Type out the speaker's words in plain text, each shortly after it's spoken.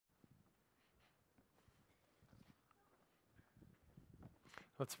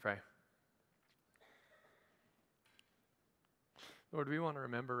Let's pray. Lord, we want to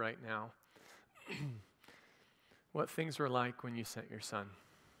remember right now what things were like when you sent your Son.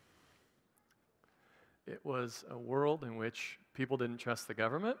 It was a world in which people didn't trust the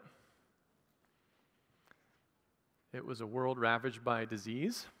government. It was a world ravaged by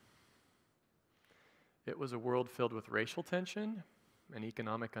disease. It was a world filled with racial tension and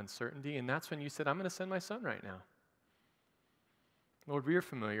economic uncertainty, and that's when you said, I'm going to send my Son right now. Lord, we are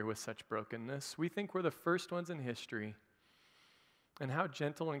familiar with such brokenness. We think we're the first ones in history, and how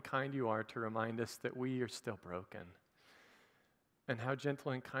gentle and kind you are to remind us that we are still broken, and how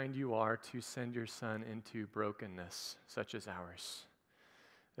gentle and kind you are to send your Son into brokenness such as ours,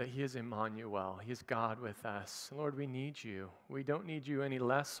 that he is Emmanuel, he is God with us. Lord, we need you. We don't need you any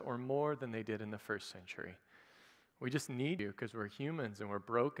less or more than they did in the first century. We just need you because we're humans and we're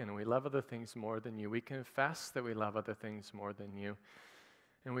broken and we love other things more than you. We confess that we love other things more than you.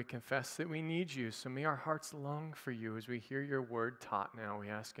 And we confess that we need you. So may our hearts long for you as we hear your word taught now. We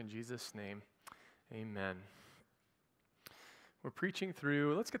ask in Jesus' name, amen. We're preaching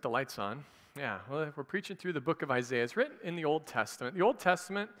through, let's get the lights on. Yeah, well, we're preaching through the book of Isaiah. It's written in the Old Testament. The Old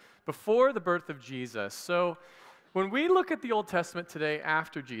Testament before the birth of Jesus. So when we look at the Old Testament today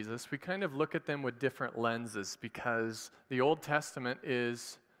after Jesus, we kind of look at them with different lenses because the Old Testament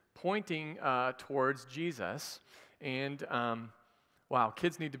is pointing towards Jesus. And, wow,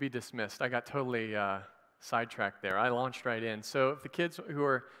 kids need to be dismissed. I got totally sidetracked there. I launched right in. So if the kids who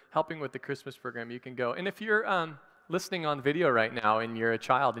are helping with the Christmas program, you can go. And if you're listening on video right now and you're a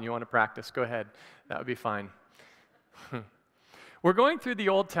child and you want to practice, go ahead. That would be fine. We're going through the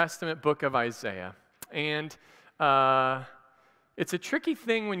Old Testament book of Isaiah. And it's a tricky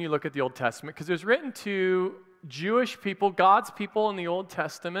thing when you look at the Old Testament because it was written to Jewish people, God's people in the Old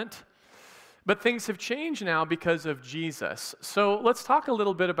Testament. But things have changed now because of Jesus. So let's talk a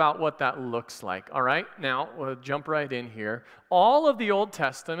little bit about what that looks like, all right? Now, we'll jump right in here. All of the Old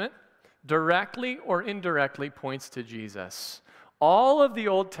Testament directly or indirectly points to Jesus. All of the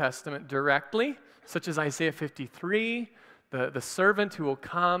Old Testament directly, such as Isaiah 53, the servant who will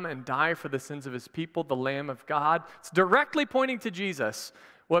come and die for the sins of his people, the Lamb of God, it's directly pointing to Jesus.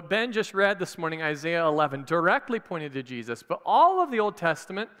 What Ben just read this morning, Isaiah 11, directly pointed to Jesus. But all of the Old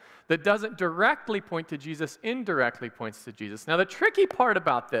Testament that doesn't directly point to Jesus, indirectly points to Jesus. Now, the tricky part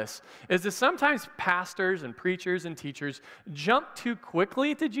about this is that sometimes pastors and preachers and teachers jump too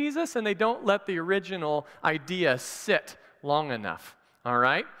quickly to Jesus and they don't let the original idea sit long enough. All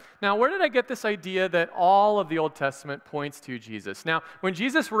right? Now, where did I get this idea that all of the Old Testament points to Jesus? Now, when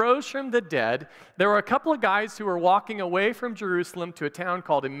Jesus rose from the dead, there were a couple of guys who were walking away from Jerusalem to a town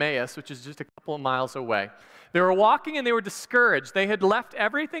called Emmaus, which is just a couple of miles away. They were walking and they were discouraged. They had left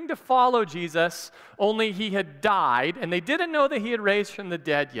everything to follow Jesus, only he had died, and they didn't know that he had raised from the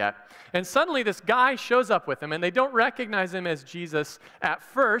dead yet. And suddenly this guy shows up with them, and they don't recognize him as Jesus at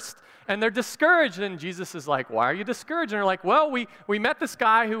first, and they're discouraged. And Jesus is like, why are you discouraged? And they're like, well, we met this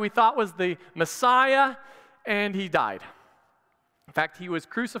guy who we thought was the Messiah, and he died. In fact, he was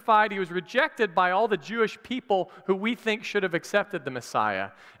crucified. He was rejected by all the Jewish people who we think should have accepted the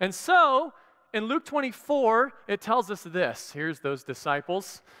Messiah. And so, in Luke 24, it tells us this. Here's those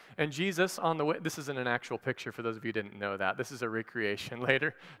disciples. And Jesus on the way, this isn't an actual picture for those of you who didn't know that. This is a recreation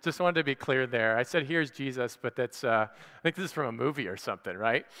later. Just wanted to be clear there. I said, here's Jesus, but that's, I think this is from a movie or something,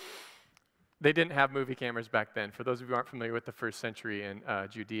 right? They didn't have movie cameras back then, for those of you who aren't familiar with the first century in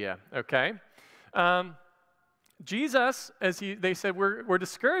Judea, okay? Jesus, they said, we're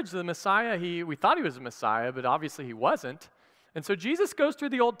discouraged. The Messiah, we thought he was a Messiah, but obviously he wasn't. And so Jesus goes through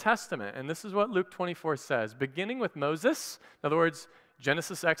the Old Testament, and this is what Luke 24 says. Beginning with Moses, in other words,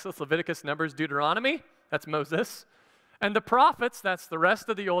 Genesis, Exodus, Leviticus, Numbers, Deuteronomy, that's Moses. And the prophets, that's the rest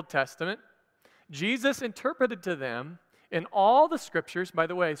of the Old Testament. Jesus interpreted to them in all the scriptures. By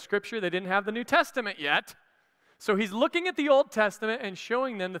the way, scripture, they didn't have the New Testament yet. So he's looking at the Old Testament and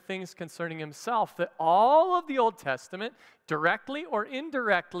showing them the things concerning himself, that all of the Old Testament, directly or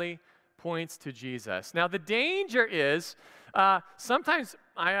indirectly, points to Jesus. Now, the danger is sometimes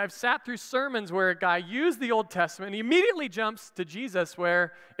I've sat through sermons where a guy used the Old Testament and he immediately jumps to Jesus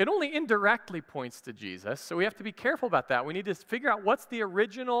where it only indirectly points to Jesus. So we have to be careful about that. We need to figure out what's the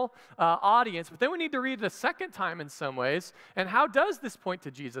original audience, but then we need to read it a second time in some ways. And how does this point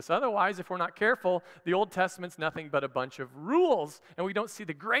to Jesus? Otherwise, if we're not careful, the Old Testament's nothing but a bunch of rules, and we don't see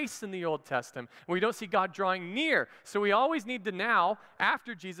the grace in the Old Testament. We don't see God drawing near. So we always need to now,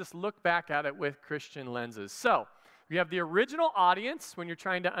 after Jesus, look back at it with Christian lenses. So You have the original audience when you're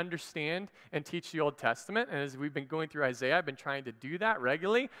trying to understand and teach the Old Testament. And as we've been going through Isaiah, I've been trying to do that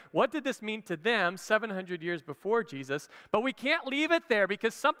regularly. What did this mean to them 700 years before Jesus? But we can't leave it there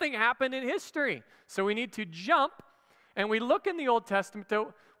because something happened in history. So we need to jump and we look in the Old Testament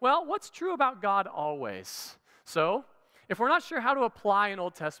to, well, what's true about God always? So if we're not sure how to apply an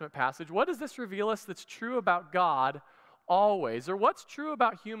Old Testament passage, what does this reveal us that's true about God always? Or what's true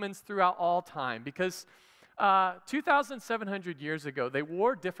about humans throughout all time? Because 2,700 years ago, they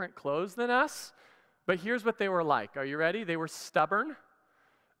wore different clothes than us, but here's what they were like. Are you ready? They were stubborn,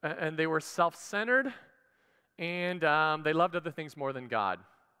 and they were self-centered, and they loved other things more than God.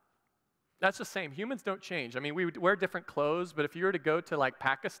 That's the same. Humans don't change. I mean, we would wear different clothes, but if you were to go to like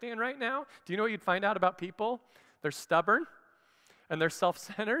Pakistan right now, do you know what you'd find out about people? They're stubborn, and they're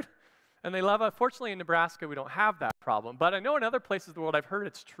self-centered, and they love, unfortunately in Nebraska, we don't have that problem, but I know in other places of the world, I've heard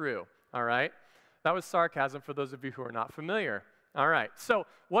it's true, all right? That was sarcasm for those of you who are not familiar. All right, so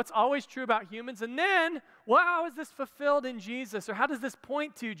what's always true about humans? And then, well, how is this fulfilled in Jesus? Or how does this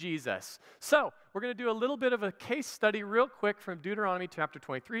point to Jesus? So we're going to do a little bit of a case study real quick from Deuteronomy chapter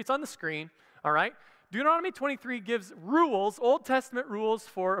 23. It's on the screen, all right? Deuteronomy 23 gives rules, Old Testament rules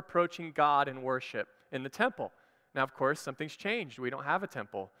for approaching God in worship in the temple. Now, of course, something's changed. We don't have a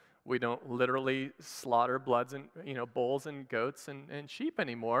temple. We don't literally slaughter bulls and goats and sheep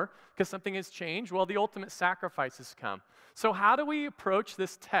anymore because something has changed. Well, the ultimate sacrifice has come. So how do we approach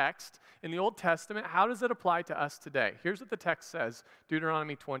this text in the Old Testament? How does it apply to us today? Here's what the text says,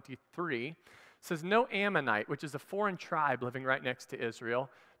 Deuteronomy 23. It says, no Ammonite, which is a foreign tribe living right next to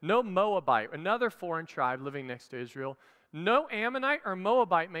Israel. No Moabite, another foreign tribe living next to Israel. No Ammonite or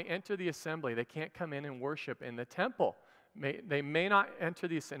Moabite may enter the assembly. They can't come in and worship in the temple. They may not enter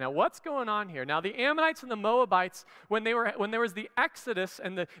the assembly. Now, what's going on here? Now, the Ammonites and the Moabites, when there was the Exodus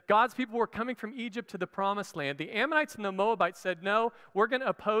and God's people were coming from Egypt to the Promised Land, the Ammonites and the Moabites said, no, we're going to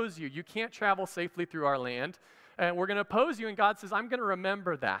oppose you. You can't travel safely through our land, and we're going to oppose you. And God says, I'm going to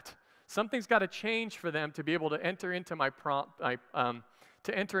remember that. Something's got to change for them to be able to enter into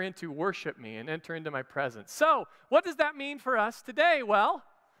to enter into worship me and enter into my presence. So, what does that mean for us today? Well,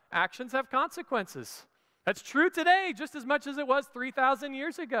 actions have consequences. That's true today just as much as it was 3,000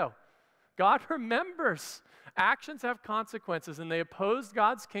 years ago. God remembers. Actions have consequences, and they opposed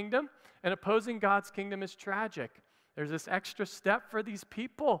God's kingdom, and opposing God's kingdom is tragic. There's this extra step for these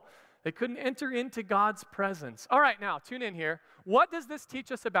people. They couldn't enter into God's presence. All right, now, tune in here. What does this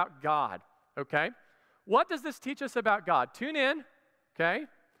teach us about God? Okay? What does this teach us about God? Tune in, okay?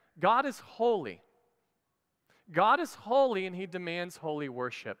 God is holy. God is holy, and he demands holy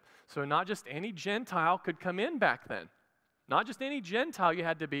worship. So not just any Gentile could come in back then. Not just any Gentile. You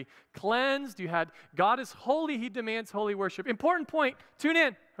had to be cleansed. God is holy. He demands holy worship. Important point. Tune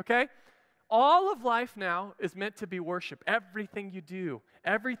in, okay? All of life now is meant to be worship. Everything you do,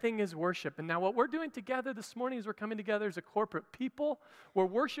 everything is worship. And now what we're doing together this morning is we're coming together as a corporate people. We're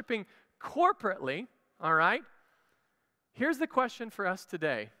worshiping corporately, all right? Here's the question for us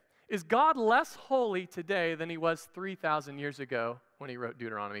today. Is God less holy today than he was 3,000 years ago when he wrote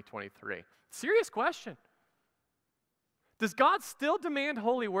Deuteronomy 23? Serious question. Does God still demand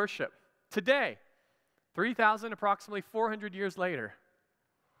holy worship today, 3,000, approximately 400 years later?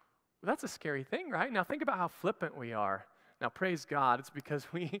 Well, that's a scary thing, right? Now think about how flippant we are. Now praise God, it's because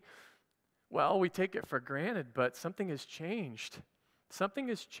we take it for granted, but something has changed. Something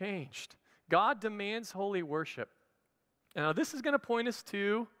has changed. God demands holy worship. Now this is going to point us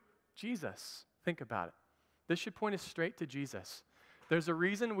to Jesus. Think about it. This should point us straight to Jesus. There's a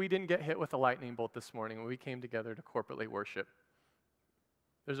reason we didn't get hit with a lightning bolt this morning when we came together to corporately worship.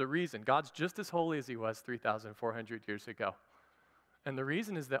 There's a reason. God's just as holy as he was 3,400 years ago. And the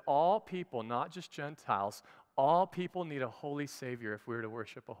reason is that all people, not just Gentiles, all people need a holy Savior if we were to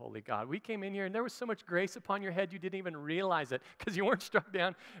worship a holy God. We came in here and there was so much grace upon your head you didn't even realize it because you weren't struck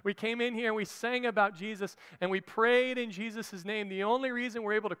down. We came in here and we sang about Jesus and we prayed in Jesus' name. The only reason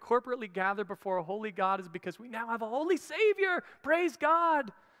we're able to corporately gather before a holy God is because we now have a holy Savior. Praise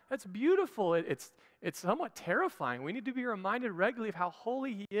God. That's beautiful. It's somewhat terrifying. We need to be reminded regularly of how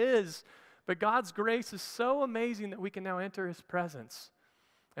holy he is. But God's grace is so amazing that we can now enter his presence.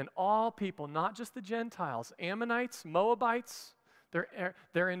 And all people, not just the Gentiles, Ammonites, Moabites,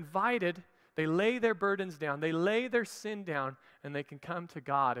 they're invited. They lay their burdens down. They lay their sin down, and they can come to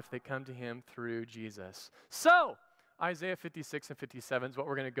God if they come to him through Jesus. So, Isaiah 56 and 57 is what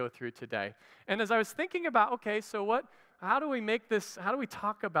we're going to go through today. And as I was thinking about, okay, so how do we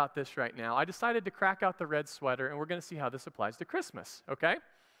talk about this right now? I decided to crack out the red sweater, and we're going to see how this applies to Christmas, okay?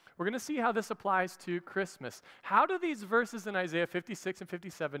 we're going to see how this applies to Christmas. How do these verses in Isaiah 56 and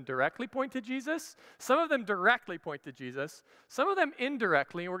 57 directly point to Jesus? Some of them directly point to Jesus, some of them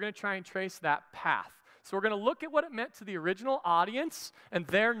indirectly, and we're going to try and trace that path. So we're going to look at what it meant to the original audience and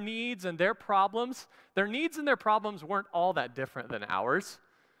their needs and their problems. Their needs and their problems weren't all that different than ours,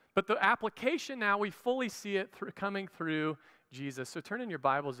 but the application now, we fully see it coming through Jesus. So turn in your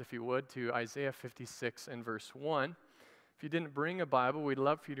Bibles, if you would, to Isaiah 56 and verse 1. If you didn't bring a Bible, we'd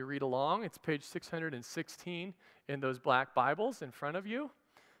love for you to read along. It's page 616 in those black Bibles in front of you.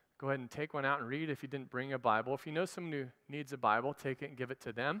 Go ahead and take one out and read if you didn't bring a Bible. If you know someone who needs a Bible, take it and give it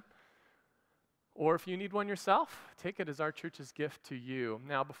to them. Or if you need one yourself, take it as our church's gift to you.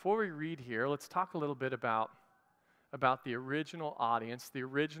 Now, before we read here, let's talk a little bit about the original audience, the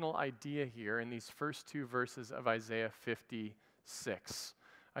original idea here in these first two verses of Isaiah 56.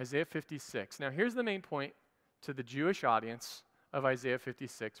 Isaiah 56. Now, here's the main point to the Jewish audience of Isaiah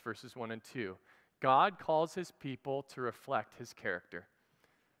 56, verses 1 and 2. God calls his people to reflect his character.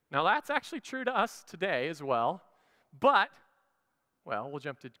 Now, that's actually true to us today as well, but, well, we'll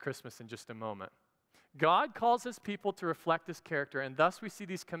jump to Christmas in just a moment. God calls his people to reflect his character, and thus we see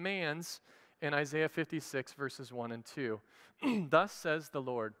these commands in Isaiah 56, verses 1 and 2. Thus says the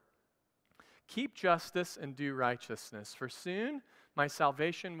Lord, keep justice and do righteousness, for soon my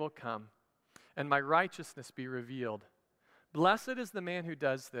salvation will come, and my righteousness be revealed. Blessed is the man who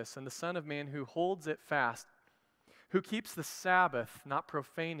does this, and the Son of Man who holds it fast, who keeps the Sabbath, not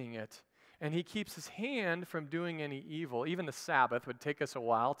profaning it, and he keeps his hand from doing any evil. Even the Sabbath would take us a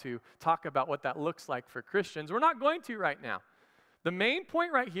while to talk about what that looks like for Christians. We're not going to right now. The main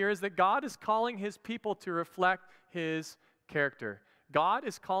point right here is that God is calling his people to reflect his character. God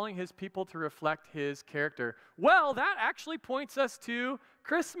is calling his people to reflect his character. Well, that actually points us to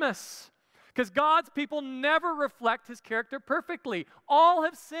Christmas, because God's people never reflect his character perfectly. All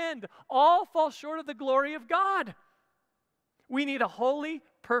have sinned. All fall short of the glory of God. We need a holy,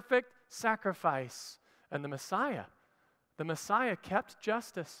 perfect sacrifice. And the Messiah kept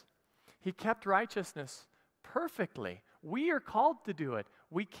justice. He kept righteousness perfectly. We are called to do it.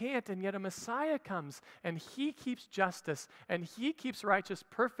 We can't, and yet a Messiah comes, and he keeps justice, and he keeps righteous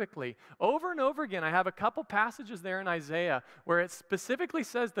perfectly. Over and over again, I have a couple passages there in Isaiah where it specifically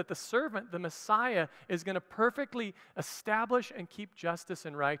says that the servant, the Messiah, is going to perfectly establish and keep justice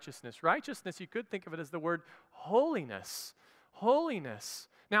and righteousness. Righteousness, you could think of it as the word holiness. Holiness.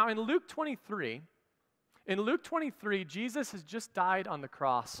 Now, in Luke 23, Jesus has just died on the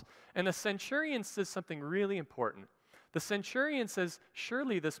cross, and the centurion says something really important. The centurion says,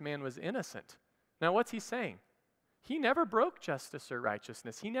 surely this man was innocent. Now, what's he saying? He never broke justice or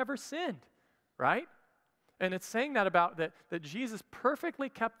righteousness. He never sinned, right? And it's saying that about that Jesus perfectly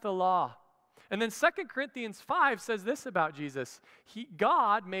kept the law. And then 2 Corinthians 5 says this about Jesus.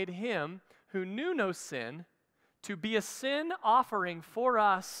 God made him who knew no sin to be a sin offering for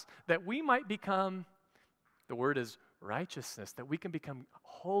us, that we might become, the word is righteousness, that we can become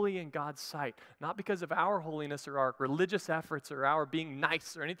holy in God's sight, not because of our holiness or our religious efforts or our being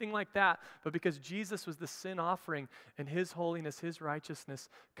nice or anything like that, but because Jesus was the sin offering, and his holiness, his righteousness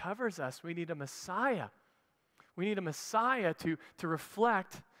covers us. We need a Messiah. We need a Messiah to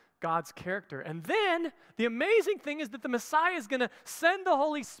reflect God's character. And then the amazing thing is that the Messiah is going to send the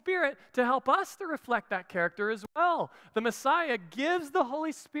Holy Spirit to help us to reflect that character as well. The Messiah gives the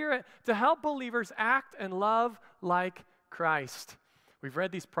Holy Spirit to help believers act and love like Christ. We've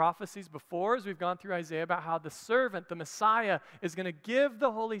read these prophecies before as we've gone through Isaiah about how the servant, the Messiah, is going to give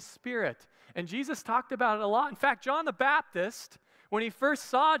the Holy Spirit. And Jesus talked about it a lot. In fact, John the Baptist, when he first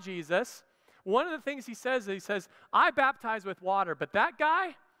saw Jesus, one of the things he says, I baptize with water, but that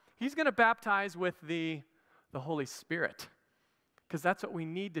guy, he's going to baptize with the Holy Spirit, because that's what we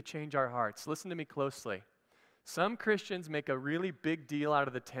need to change our hearts. Listen to me closely. Some Christians make a really big deal out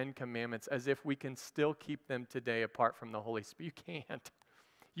of the 10 Commandments as if we can still keep them today apart from the Holy Spirit. You can't.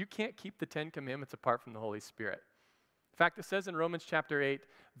 You can't keep the 10 Commandments apart from the Holy Spirit. In fact, it says in Romans chapter 8,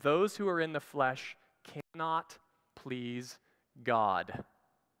 those who are in the flesh cannot please God.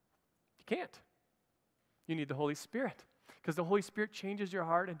 You can't. You need the Holy Spirit, because the Holy Spirit changes your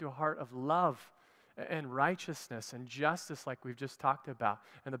heart into a heart of love and righteousness and justice, like we've just talked about.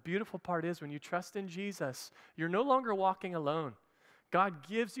 And the beautiful part is, when you trust in Jesus, you're no longer walking alone. God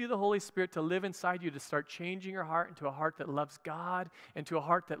gives you the Holy Spirit to live inside you, to start changing your heart into a heart that loves God, into a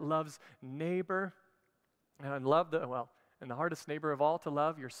heart that loves neighbor, and the hardest neighbor of all to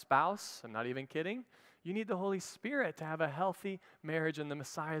love, your spouse. I'm not even kidding. You need the Holy Spirit to have a healthy marriage, and the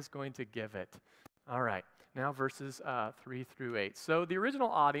Messiah is going to give it. All right. Now verses 3 through 8. So the original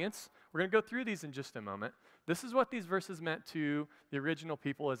audience, we're going to go through these in just a moment. This is what these verses meant to the original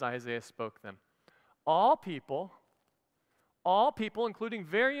people as Isaiah spoke them. All people, including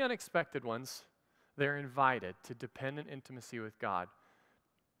very unexpected ones, they're invited to dependent intimacy with God.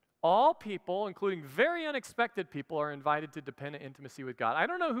 All people, including very unexpected people, are invited to dependent intimacy with God. I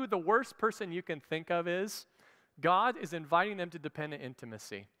don't know who the worst person you can think of is. God is inviting them to dependent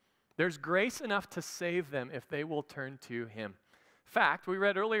intimacy. There's grace enough to save them if they will turn to Him. In fact, we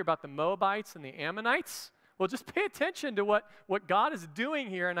read earlier about the Moabites and the Ammonites. Well, just pay attention to what God is doing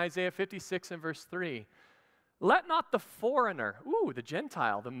here in Isaiah 56 and verse 3. Let not the foreigner, the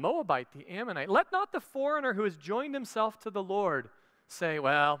Gentile, the Moabite, the Ammonite, let not the foreigner who has joined himself to the Lord say,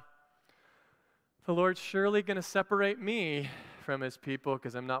 well, the Lord's surely going to separate me from His people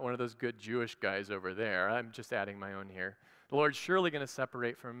because I'm not one of those good Jewish guys over there. I'm just adding my own here. The Lord's surely going to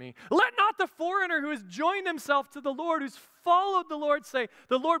separate from me. Let not the foreigner who has joined himself to the Lord, who's followed the Lord, say,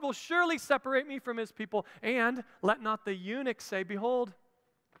 the Lord will surely separate me from His people. And let not the eunuch say, behold,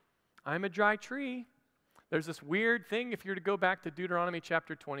 I'm a dry tree. There's this weird thing, if you're to go back to Deuteronomy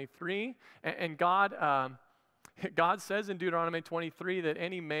chapter 23, and God says in Deuteronomy 23 that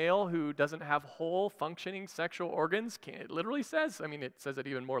any male who doesn't have whole functioning sexual organs, it literally says, it says it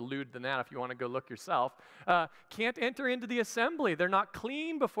even more lewd than that if you want to go look yourself, can't enter into the assembly. They're not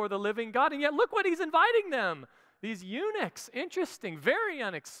clean before the living God, and yet look what He's inviting them. These eunuchs, interesting, very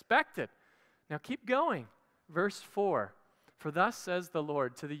unexpected. Now keep going. Verse 4, for thus says the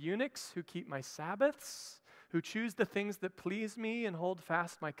Lord, to the eunuchs who keep my Sabbaths, who choose the things that please me and hold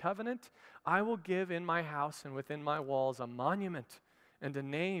fast my covenant, I will give in my house and within my walls a monument and a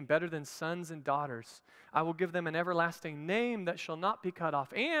name better than sons and daughters. I will give them an everlasting name that shall not be cut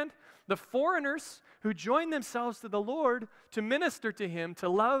off. And the foreigners who join themselves to the Lord to minister to Him, to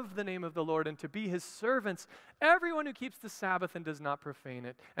love the name of the Lord and to be His servants, everyone who keeps the Sabbath and does not profane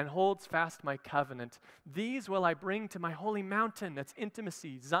it and holds fast my covenant, these will I bring to my holy mountain, that's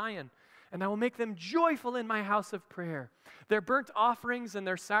intimacy, Zion, and I will make them joyful in my house of prayer. Their burnt offerings and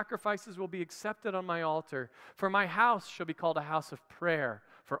their sacrifices will be accepted on my altar. For my house shall be called a house of prayer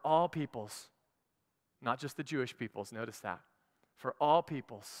for all peoples. Not just the Jewish peoples, notice that. For all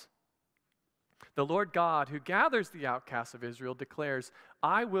peoples. The Lord God, who gathers the outcasts of Israel, declares,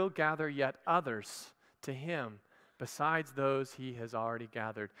 I will gather yet others to Him besides those He has already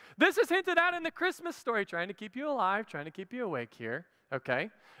gathered. This is hinted at in the Christmas story, trying to keep you alive, trying to keep you awake here. Okay?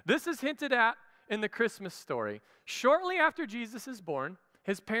 This is hinted at in the Christmas story. Shortly after Jesus is born,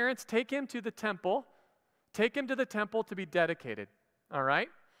 His parents take Him to the temple to be dedicated. All right?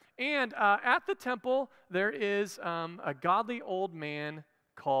 And at the temple, there is a godly old man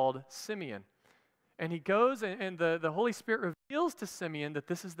called Simeon. And he goes, and the Holy Spirit reveals to Simeon that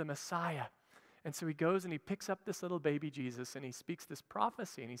this is the Messiah. And so he goes and he picks up this little baby Jesus, and he speaks this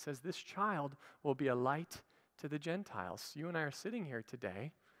prophecy, and he says, this child will be a light to the Gentiles. You and I are sitting here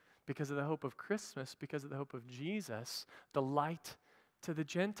today because of the hope of Christmas, because of the hope of Jesus, the light to the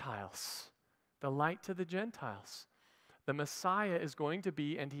Gentiles. The light to the Gentiles. The Messiah is going to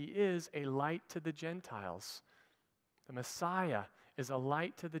be, and He is, a light to the Gentiles. The Messiah is a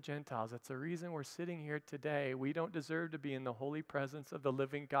light to the Gentiles. That's the reason we're sitting here today. We don't deserve to be in the holy presence of the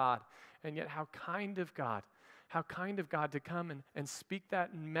living God. And yet how kind of God to come and speak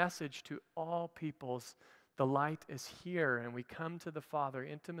that message to all peoples. The light is here, and we come to the Father,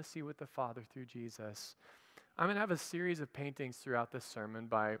 intimacy with the Father through Jesus. I'm going to have a series of paintings throughout this sermon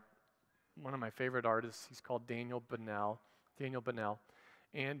by one of my favorite artists. He's called Daniel Bunnell.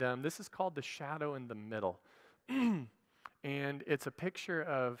 And this is called The Shadow in the Middle. And it's a picture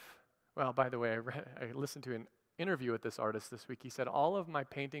of, well, by the way, I listened to an interview with this artist this week. He said, all of my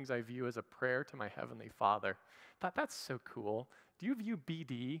paintings I view as a prayer to my Heavenly Father. I thought, that's so cool. Do you view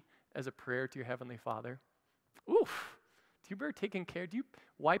BD as a prayer to your Heavenly Father? Oof. Do you ever taking care?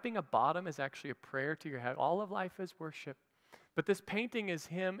 Wiping a bottom is actually a prayer to your head. All of life is worship. But this painting is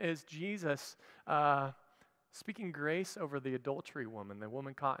Jesus speaking grace over the adultery woman, the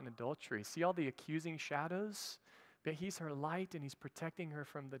woman caught in adultery. See all the accusing shadows? But He's her light, and He's protecting her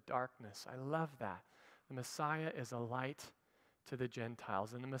from the darkness. I love that. The Messiah is a light to the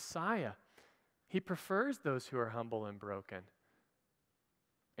Gentiles. And the Messiah, He prefers those who are humble and broken.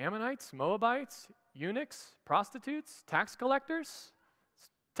 Ammonites, Moabites, eunuchs, prostitutes, tax collectors,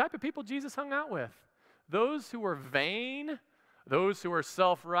 the type of people Jesus hung out with. Those who were vain, those who were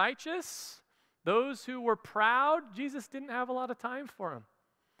self-righteous, those who were proud, Jesus didn't have a lot of time for them.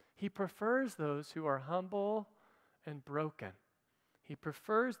 He prefers those who are humble and broken. He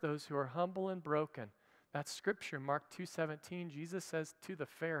prefers those who are humble and broken. That's Scripture, Mark 2:17. Jesus says to the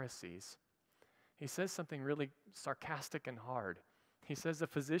Pharisees, He says something really sarcastic and hard. He says, a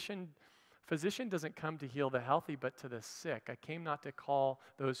physician Physician doesn't come to heal the healthy, but to the sick. I came not to call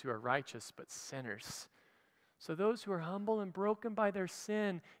those who are righteous, but sinners. So those who are humble and broken by their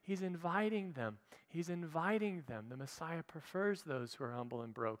sin, he's inviting them. He's inviting them. The Messiah prefers those who are humble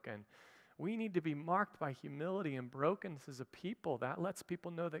and broken. We need to be marked by humility and brokenness as a people. That lets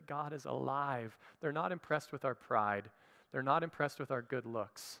people know that God is alive. They're not impressed with our pride. They're not impressed with our good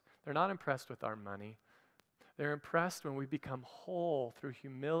looks. They're not impressed with our money. They're impressed when we become whole through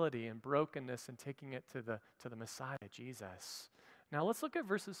humility and brokenness and taking it to the Messiah, Jesus. Now let's look at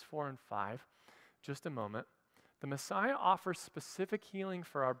verses 4 and 5, just a moment. The Messiah offers specific healing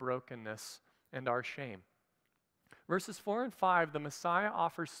for our brokenness and our shame. Verses 4 and 5, the Messiah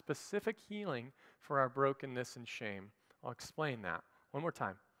offers specific healing for our brokenness and shame. I'll explain that one more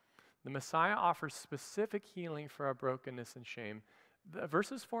time. The Messiah offers specific healing for our brokenness and shame. The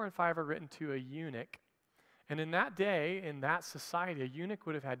verses 4 and 5 are written to a eunuch. And in that day, in that society, a eunuch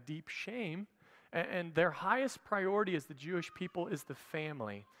would have had deep shame, and their highest priority as the Jewish people is the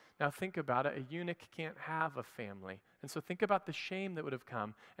family. Now think about it, a eunuch can't have a family. And so think about the shame that would have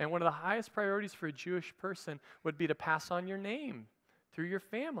come. And one of the highest priorities for a Jewish person would be to pass on your name through your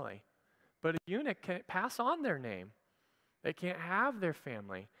family. But a eunuch can't pass on their name. They can't have their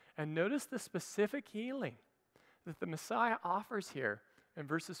family. And notice the specific healing that the Messiah offers here in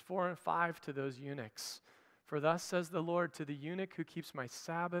verses 4 and 5 to those eunuchs. For thus says the Lord to the eunuch who keeps my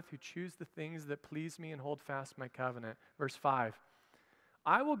Sabbath, who choose the things that please me and hold fast my covenant. Verse 5,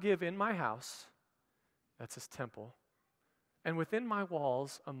 I will give in my house, that's his temple, and within my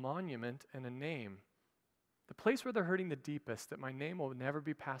walls a monument and a name. The place where they're hurting the deepest, that my name will never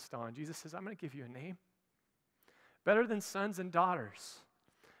be passed on. Jesus says, I'm going to give you a name. Better than sons and daughters.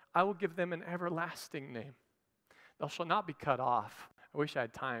 I will give them an everlasting name. Thou shalt not be cut off. I wish I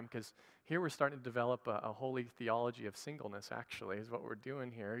had time, because here we're starting to develop a holy theology of singleness, actually, is what we're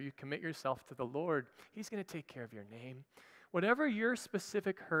doing here. You commit yourself to the Lord. He's going to take care of your name. Whatever your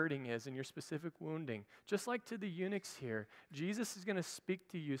specific hurting is and your specific wounding, just like to the eunuchs here, Jesus is going to speak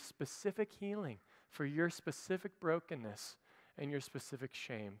to you specific healing for your specific brokenness and your specific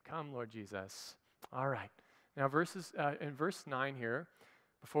shame. Come, Lord Jesus. All right. Now, in verse 9 here,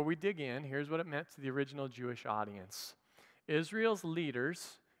 before we dig in, here's what it meant to the original Jewish audience. Israel's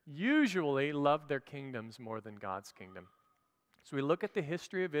leaders usually loved their kingdoms more than God's kingdom. So we look at the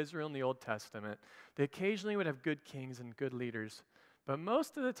history of Israel in the Old Testament. They occasionally would have good kings and good leaders. But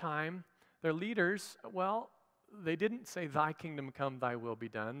most of the time, their leaders, well, they didn't say, thy kingdom come, thy will be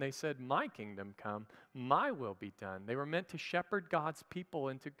done. They said, my kingdom come, my will be done. They were meant to shepherd God's people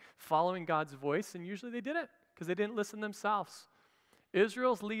into following God's voice, and usually they didn't because they didn't listen themselves.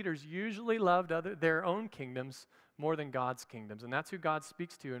 Israel's leaders usually loved their own kingdoms more than God's kingdoms. And that's who God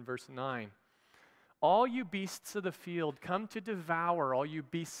speaks to in verse 9. All you beasts of the field, come to devour all you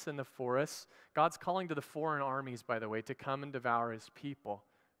beasts in the forests. God's calling to the foreign armies, by the way, to come and devour his people.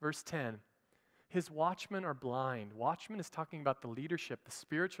 Verse 10, his watchmen are blind. Watchmen is talking about the leadership, the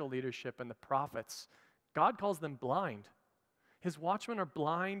spiritual leadership, and the prophets. God calls them blind. His watchmen are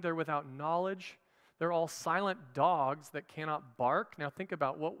blind. They're without knowledge. They're all silent dogs that cannot bark. Now think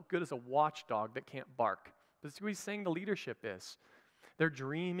about what good is a watchdog that can't bark. That's what he's saying the leadership is. They're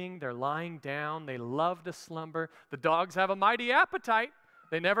dreaming, they're lying down, they love to slumber. The dogs have a mighty appetite.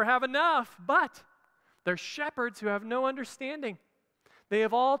 They never have enough, but they're shepherds who have no understanding. They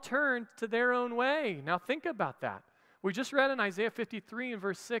have all turned to their own way. Now think about that. We just read in Isaiah 53 and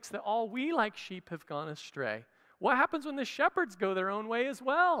verse 6 that all we like sheep have gone astray. What happens when the shepherds go their own way as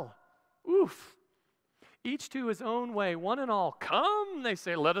well? Oof. Each to his own way, one and all. Come, they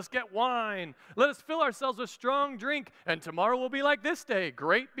say, let us get wine. Let us fill ourselves with strong drink, and tomorrow will be like this day,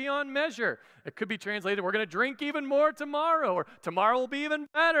 great beyond measure. It could be translated, we're going to drink even more tomorrow, or tomorrow will be even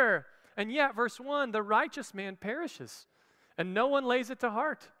better. And yet, verse 1, the righteous man perishes, and no one lays it to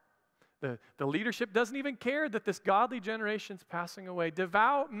heart. The leadership doesn't even care that this godly generation is passing away.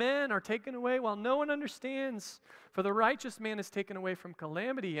 Devout men are taken away while no one understands. For the righteous man is taken away from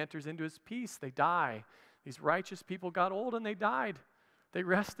calamity, he enters into his peace, they die. These righteous people got old and they died. They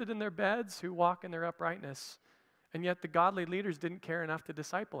rested in their beds who walk in their uprightness. And yet the godly leaders didn't care enough to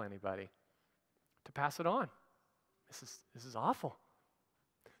disciple anybody, to pass it on. This is awful.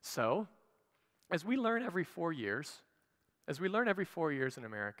 So, as we learn every 4 years in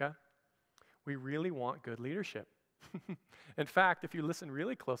America, we really want good leadership. In fact, if you listen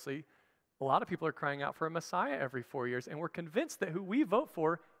really closely, a lot of people are crying out for a Messiah every 4 years, and we're convinced that who we vote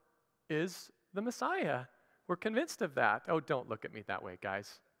for is the Messiah. We're convinced of that. Oh, don't look at me that way,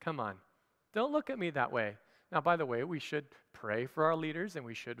 guys. Come on. Don't look at me that way. Now, by the way, we should pray for our leaders and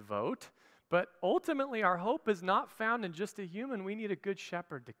we should vote, but ultimately our hope is not found in just a human. We need a good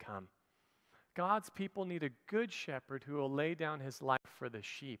shepherd to come. God's people need a good shepherd who will lay down his life for the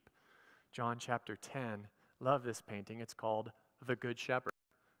sheep. John chapter 10. Love this painting. It's called The Good Shepherd.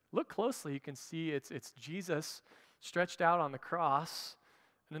 Look closely. You can see it's Jesus stretched out on the cross.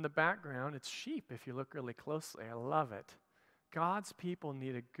 And in the background, it's sheep if you look really closely. I love it. God's people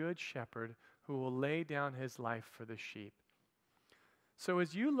need a good shepherd who will lay down his life for the sheep. So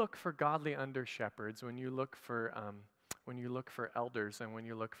as you look for godly under-shepherds, when you look for elders and when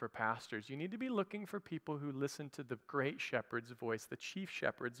you look for pastors, you need to be looking for people who listen to the great shepherd's voice, the chief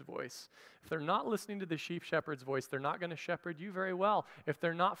shepherd's voice. If they're not listening to the chief shepherd's voice, they're not going to shepherd you very well. If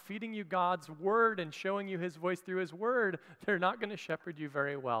they're not feeding you God's word and showing you his voice through his word, they're not going to shepherd you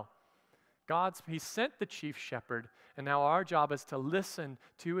very well. He sent the chief shepherd, and now our job is to listen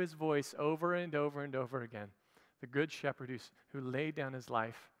to his voice over and over and over again. The good shepherd who laid down his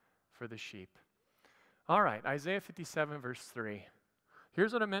life for the sheep. All right, Isaiah 57, verse 3.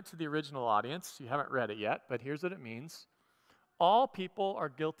 Here's what it meant to the original audience. You haven't read it yet, but here's what it means. All people are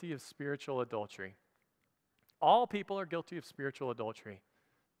guilty of spiritual adultery. All people are guilty of spiritual adultery.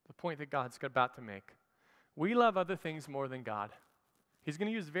 The point that God's about to make. We love other things more than God. He's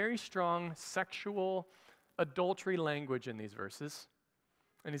going to use very strong sexual adultery language in these verses.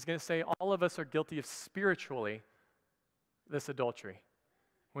 And he's going to say all of us are guilty of spiritually this adultery.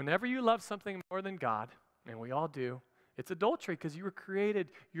 Whenever you love something more than God, and we all do, it's adultery because you're created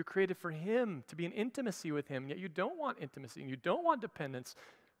for him, to be in intimacy with him, yet you don't want intimacy and you don't want dependence.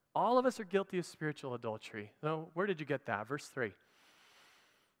 All of us are guilty of spiritual adultery. So where did you get that? Verse 3.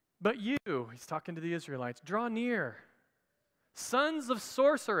 But you, he's talking to the Israelites, draw near, sons of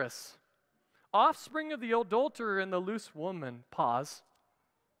sorceress, offspring of the adulterer and the loose woman. Pause.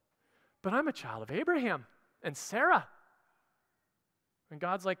 But I'm a child of Abraham and Sarah. And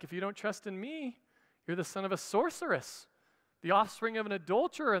God's like, if you don't trust in me, you're the son of a sorceress, the offspring of an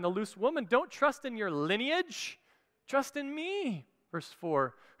adulterer and the loose woman. Don't trust in your lineage. Trust in me. Verse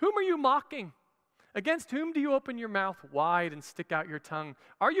 4. Whom are you mocking? Against whom do you open your mouth wide and stick out your tongue?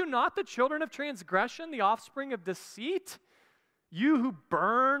 Are you not the children of transgression, the offspring of deceit? You who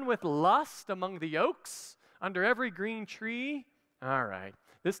burn with lust among the oaks, under every green tree? All right.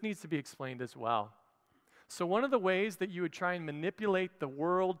 This needs to be explained as well. So one of the ways that you would try and manipulate the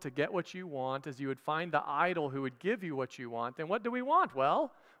world to get what you want is you would find the idol who would give you what you want. And what do we want?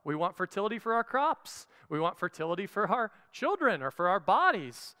 Well, we want fertility for our crops. We want fertility for our children or for our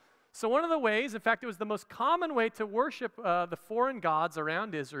bodies. So one of the ways, in fact, it was the most common way to worship the foreign gods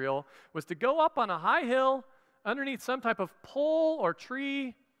around Israel, was to go up on a high hill underneath some type of pole or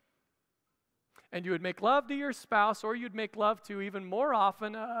tree, and you would make love to your spouse, or you'd make love to, even more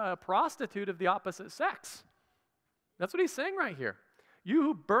often, a prostitute of the opposite sex. That's what he's saying right here. You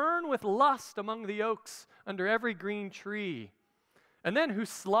who burn with lust among the oaks under every green tree, and then who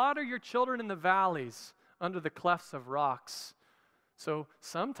slaughter your children in the valleys under the clefts of rocks. So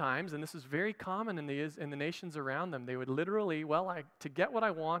sometimes, and this is very common in the nations around them, they would literally, to get what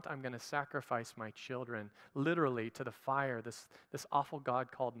I want, I'm going to sacrifice my children, literally, to the fire, this awful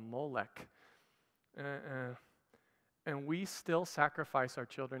god called Molech. And we still sacrifice our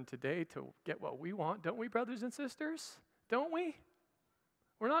children today to get what we want, don't we, brothers and sisters? Don't we?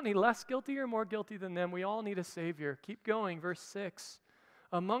 We're not any less guilty or more guilty than them. We all need a Savior. Keep going, verse 6.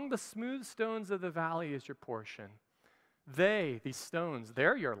 Among the smooth stones of the valley is your portion. These stones,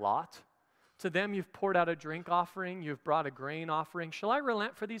 they're your lot. To them you've poured out a drink offering, you've brought a grain offering. Shall I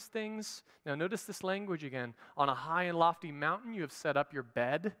relent for these things? Now notice this language again. On a high and lofty mountain you have set up your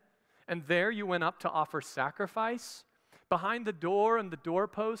bed, and there you went up to offer sacrifice. Behind the door and the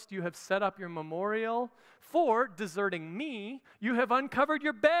doorpost you have set up your memorial. For, deserting me, you have uncovered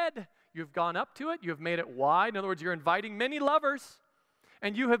your bed. You've gone up to it, you have made it wide. In other words, you're inviting many lovers.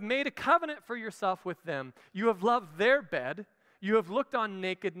 And you have made a covenant for yourself with them. You have loved their bed. You have looked on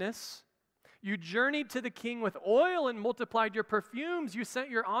nakedness. You journeyed to the king with oil and multiplied your perfumes. You sent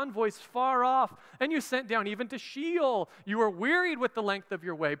your envoys far off, and you sent down even to Sheol. You were wearied with the length of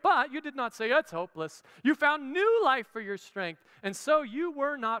your way, but you did not say, it's hopeless. You found new life for your strength, and so you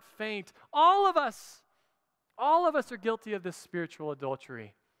were not faint. All of us are guilty of this spiritual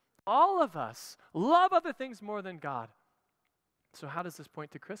adultery. All of us love other things more than God. So how does this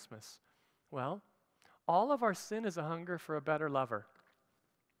point to Christmas? Well, all of our sin is a hunger for a better lover.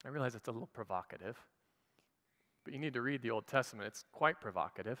 I realize it's a little provocative, but you need to read the Old Testament. It's quite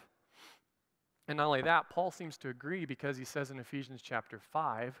provocative. And not only that, Paul seems to agree because he says in Ephesians chapter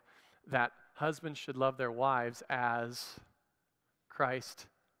 5 that husbands should love their wives as Christ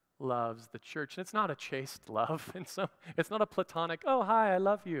loves the church. And it's not a chaste love. It's not a platonic, oh, hi, I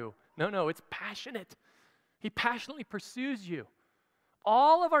love you. No, it's passionate. He passionately pursues you.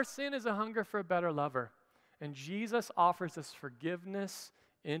 All of our sin is a hunger for a better lover. And Jesus offers us forgiveness,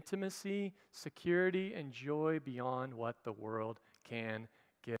 intimacy, security, and joy beyond what the world can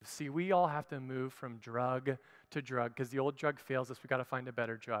give. See, we all have to move from drug to drug because the old drug fails us. We've got to find a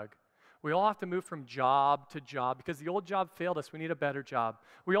better drug. We all have to move from job to job because the old job failed us. We need a better job.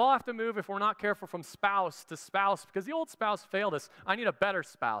 We all have to move, if we're not careful, from spouse to spouse because the old spouse failed us. I need a better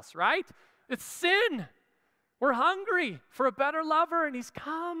spouse, right? It's sin. We're hungry for a better lover, and he's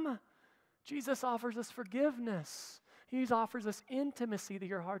come. Jesus offers us forgiveness. He offers us intimacy that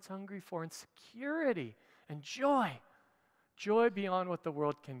your heart's hungry for, and security and joy. Joy beyond what the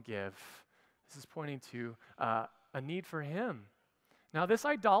world can give. This is pointing to a need for him. Now, this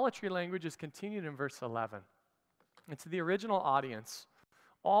idolatry language is continued in verse 11. It's the original audience.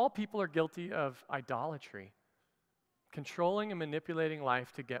 All people are guilty of idolatry, controlling and manipulating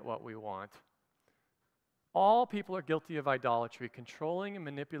life to get what we want. All people are guilty of idolatry, controlling and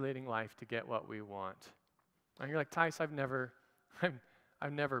manipulating life to get what we want. And you're like, Tyce, I've never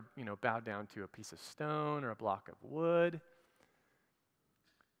bowed down to a piece of stone or a block of wood.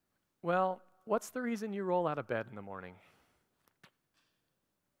 Well, what's the reason you roll out of bed in the morning?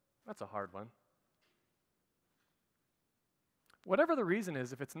 That's a hard one. Whatever the reason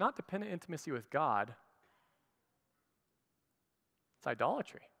is, if it's not dependent intimacy with God, it's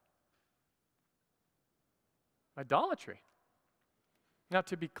idolatry. Idolatry. Now,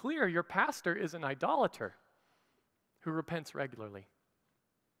 to be clear, your pastor is an idolater who repents regularly.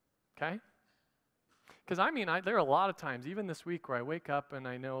 Okay? Because there are a lot of times, even this week, where I wake up and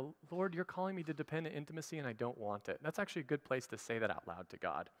I know, Lord, you're calling me to dependent intimacy and I don't want it. That's actually a good place to say that out loud to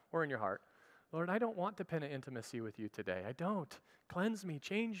God or in your heart. Lord, I don't want dependent intimacy with you today. I don't. Cleanse me,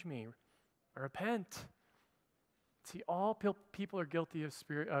 change me, repent. See, all people are guilty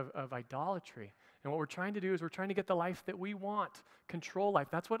of idolatry. And what we're trying to do is we're trying to get the life that we want, control life.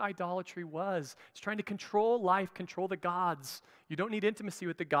 That's what idolatry was. It's trying to control life, control the gods. You don't need intimacy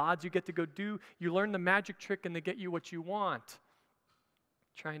with the gods. You get to you learn the magic trick and they get you what you want.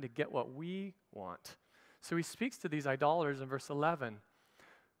 Trying to get what we want. So he speaks to these idolaters in verse 11.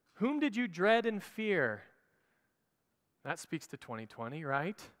 Whom did you dread and fear? That speaks to 2020,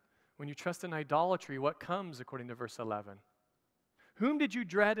 right? When you trust in idolatry, what comes according to verse 11? Whom did you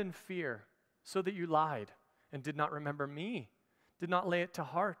dread and fear? So that you lied and did not remember me, did not lay it to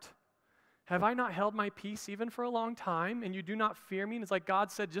heart. Have I not held my peace even for a long time, and you do not fear me? And it's like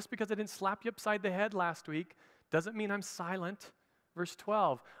God said, just because I didn't slap you upside the head last week doesn't mean I'm silent. Verse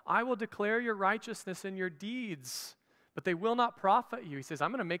 12, I will declare your righteousness and your deeds, but they will not profit you. He says,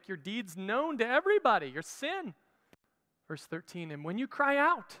 I'm going to make your deeds known to everybody, your sin. Verse 13, and when you cry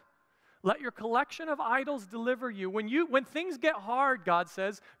out, let your collection of idols deliver you. When things get hard, God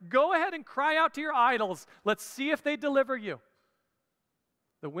says, go ahead and cry out to your idols. Let's see if they deliver you.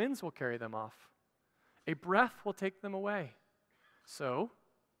 The winds will carry them off. A breath will take them away. So,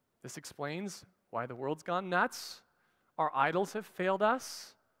 this explains why the world's gone nuts. Our idols have failed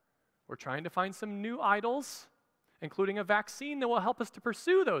us. We're trying to find some new idols, including a vaccine that will help us to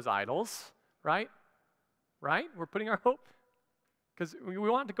pursue those idols, right? Right? We're putting our hope. Because we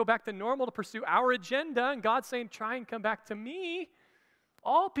want to go back to normal to pursue our agenda, and God's saying, try and come back to me.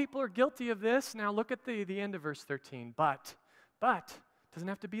 All people are guilty of this. Now look at the end of verse 13. But, doesn't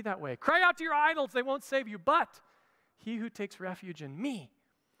have to be that way. Cry out to your idols, they won't save you. But he who takes refuge in me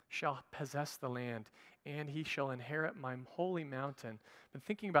shall possess the land, and he shall inherit my holy mountain. I've been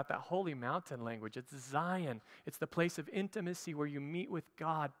thinking about that holy mountain language. It's Zion. It's the place of intimacy where you meet with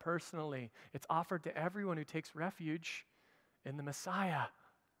God personally. It's offered to everyone who takes refuge in the Messiah.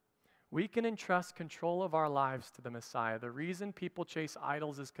 We can entrust control of our lives to the Messiah. The reason people chase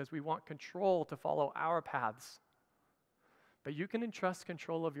idols is because we want control to follow our paths. But you can entrust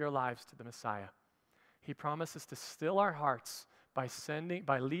control of your lives to the Messiah. He promises to still our hearts by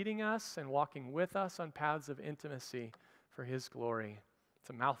leading us and walking with us on paths of intimacy for his glory.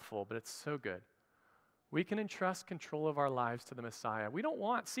 It's a mouthful, but it's so good. We can entrust control of our lives to the Messiah. We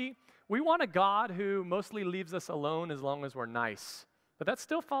want a God who mostly leaves us alone as long as we're nice. But that's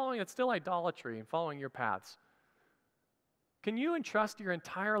still idolatry and following your paths. Can you entrust your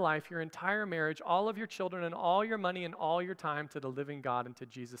entire life, your entire marriage, all of your children, and all your money and all your time to the living God and to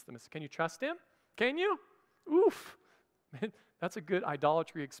Jesus the Messiah? Can you trust him? Can you? Oof. That's a good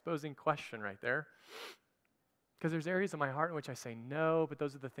idolatry exposing question right there. Because there's areas of my heart in which I say no, but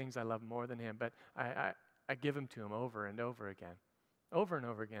those are the things I love more than him. But I give him to him over and over again, over and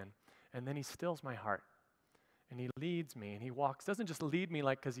over again. And then he stills my heart. And he leads me, and he walks. Doesn't just lead me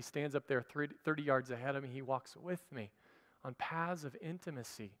like because he stands up there 30 yards ahead of me. He walks with me on paths of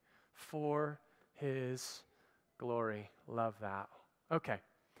intimacy for his glory. Love that. Okay.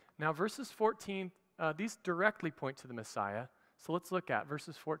 Now, verses 14, these directly point to the Messiah. So let's look at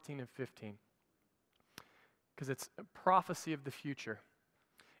verses 14 and 15, because it's a prophecy of the future.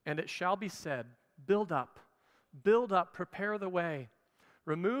 And it shall be said, build up, prepare the way.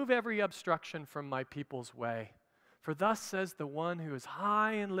 Remove every obstruction from my people's way. For thus says the one who is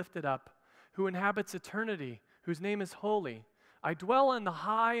high and lifted up, who inhabits eternity, whose name is holy. I dwell in the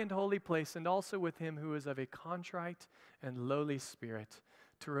high and holy place, and also with him who is of a contrite and lowly spirit,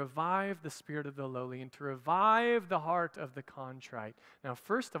 to revive the spirit of the lowly and to revive the heart of the contrite. Now,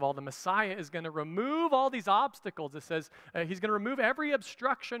 first of all, the Messiah is going to remove all these obstacles. It says he's going to remove every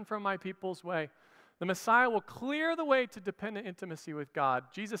obstruction from my people's way. The Messiah will clear the way to dependent intimacy with God.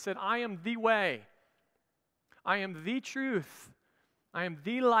 Jesus said, I am the way. I am the truth. I am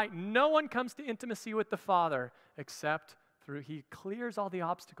the light. No one comes to intimacy with the Father except through. He clears all the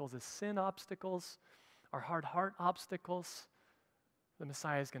obstacles, the sin obstacles, our hard heart obstacles. The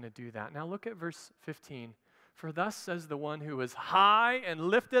Messiah is going to do that. Now look at verse 15. For thus says the one who is high and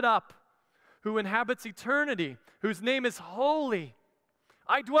lifted up, who inhabits eternity, whose name is holy.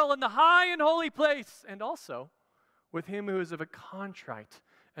 I dwell in the high and holy place, and also with him who is of a contrite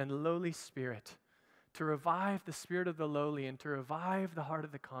and lowly spirit, to revive the spirit of the lowly and to revive the heart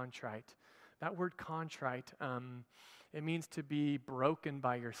of the contrite. That word contrite, it means to be broken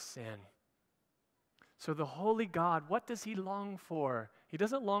by your sin. So the holy God, what does he long for? He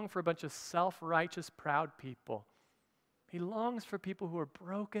doesn't long for a bunch of self-righteous, proud people. He longs for people who are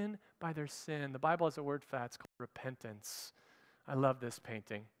broken by their sin. The Bible has a word for that. It's called repentance. I love this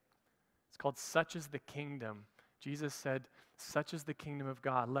painting. It's called Such is the Kingdom. Jesus said, such is the kingdom of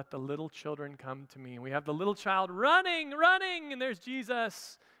God. Let the little children come to me. And we have the little child running, and there's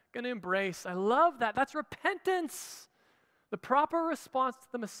Jesus going to embrace. I love that. That's repentance. The proper response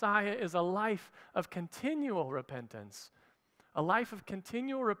to the Messiah is a life of continual repentance. A life of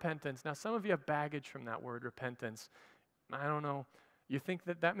continual repentance. Now, some of you have baggage from that word, repentance. I don't know. You think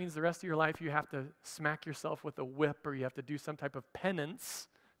that that means the rest of your life you have to smack yourself with a whip or you have to do some type of penance.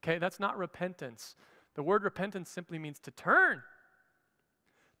 Okay, that's not repentance. The word repentance simply means to turn.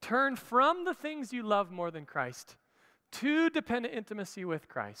 Turn from the things you love more than Christ to dependent intimacy with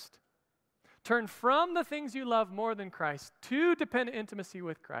Christ. Turn from the things you love more than Christ to dependent intimacy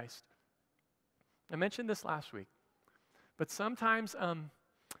with Christ. I mentioned this last week, but sometimes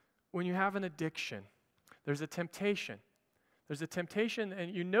when you have an addiction, there's a temptation. There's a temptation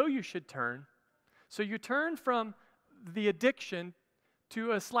and you know you should turn. So you turn from the addiction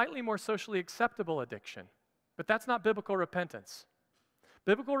to a slightly more socially acceptable addiction. But that's not biblical repentance.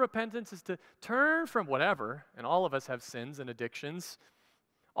 Biblical repentance is to turn from whatever, and all of us have sins and addictions.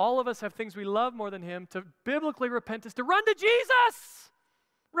 All of us have things we love more than him. To biblically repent is to run to Jesus.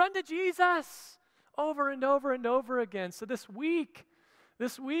 Run to Jesus over and over and over again. So this week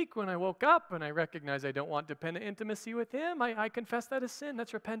when I woke up and I recognized I don't want dependent intimacy with him, I confess that as sin.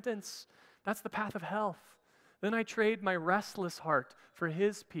 That's repentance. That's the path of health. Then I trade my restless heart for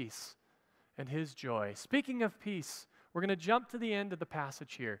his peace and his joy. Speaking of peace, we're going to jump to the end of the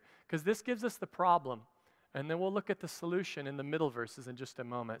passage here because this gives us the problem. And then we'll look at the solution in the middle verses in just a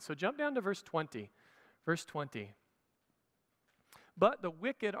moment. So jump down to verse 20. Verse 20. But the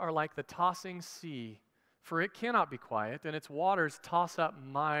wicked are like the tossing sea, for it cannot be quiet, and its waters toss up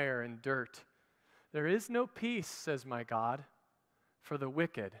mire and dirt. There is no peace, says my God, for the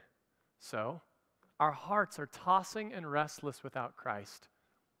wicked. So our hearts are tossing and restless without Christ,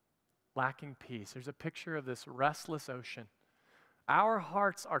 lacking peace. There's a picture of this restless ocean. Our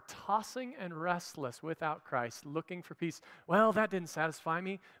hearts are tossing and restless without Christ, looking for peace. Well, that didn't satisfy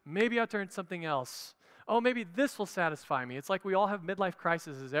me. Maybe I'll turn to something else. Oh, maybe this will satisfy me. It's like we all have midlife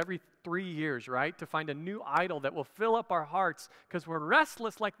crises every 3 years, right? To find a new idol that will fill up our hearts because we're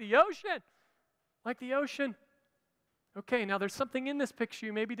restless like the ocean. Like the ocean. Okay, now there's something in this picture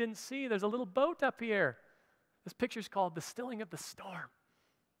you maybe didn't see. There's a little boat up here. This picture's called The Stilling of the Storm.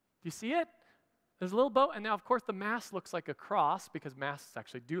 Do you see it? There's a little boat, and now, of course, the mast looks like a cross because masts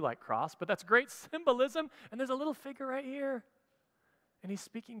actually do like cross, but that's great symbolism, and there's a little figure right here. And he's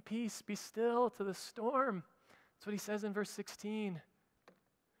speaking peace, be still to the storm. That's what he says in verse 16.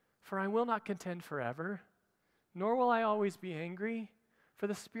 For I will not contend forever, nor will I always be angry, for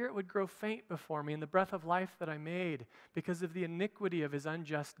the spirit would grow faint before me, and the breath of life that I made, because of the iniquity of his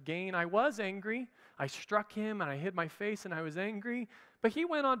unjust gain. I was angry, I struck him, and I hid my face, and I was angry. But he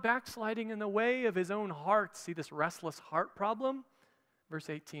went on backsliding in the way of his own heart. See this restless heart problem? Verse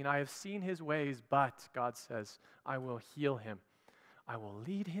 18, I have seen his ways, but, God says, I will heal him. I will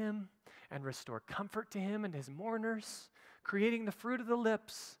lead him and restore comfort to him and his mourners, creating the fruit of the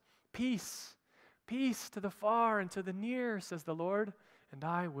lips, peace, Peace to the far and to the near, says the Lord, and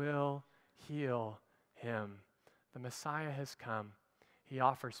I will heal him. The Messiah has come. He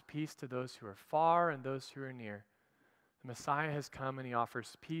offers peace to those who are far and those who are near. The Messiah has come and he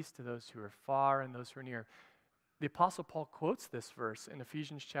offers peace to those who are far and those who are near. The Apostle Paul quotes this verse in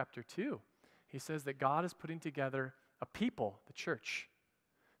Ephesians chapter 2. He says that God is putting together a people, the church,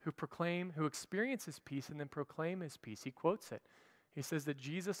 who experience his peace and then proclaim his peace. He quotes it. He says that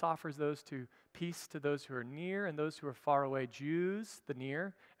Jesus offers peace to those who are near and those who are far away, Jews, the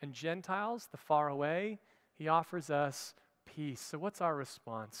near, and Gentiles, the far away. He offers us peace. So what's our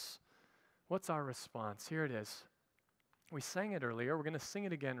response? What's our response? Here it is. We sang it earlier. We're going to sing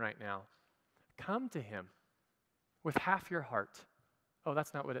it again right now. Come to him with half your heart. Oh,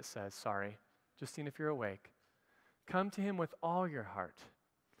 that's not what it says. Sorry. Just seeing if you're awake. Come to him with all your heart.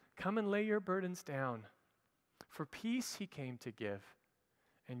 Come and lay your burdens down. For peace he came to give,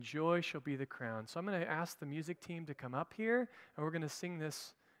 and joy shall be the crown. So I'm going to ask the music team to come up here, and we're going to sing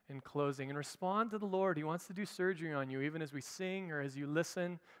this in closing. And respond to the Lord. He wants to do surgery on you, even as we sing or as you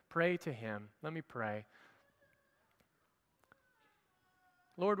listen. Pray to him. Let me pray.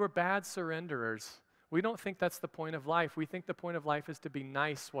 Lord, we're bad surrenderers. We don't think that's the point of life. We think the point of life is to be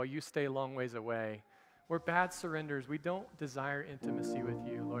nice while you stay a long ways away. We're bad surrenderers. We don't desire intimacy with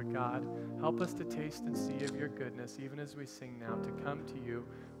you, Lord God. Help us to taste and see of your goodness, even as we sing now, to come to you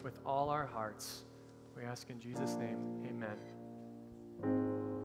with all our hearts. We ask in Jesus' name, amen.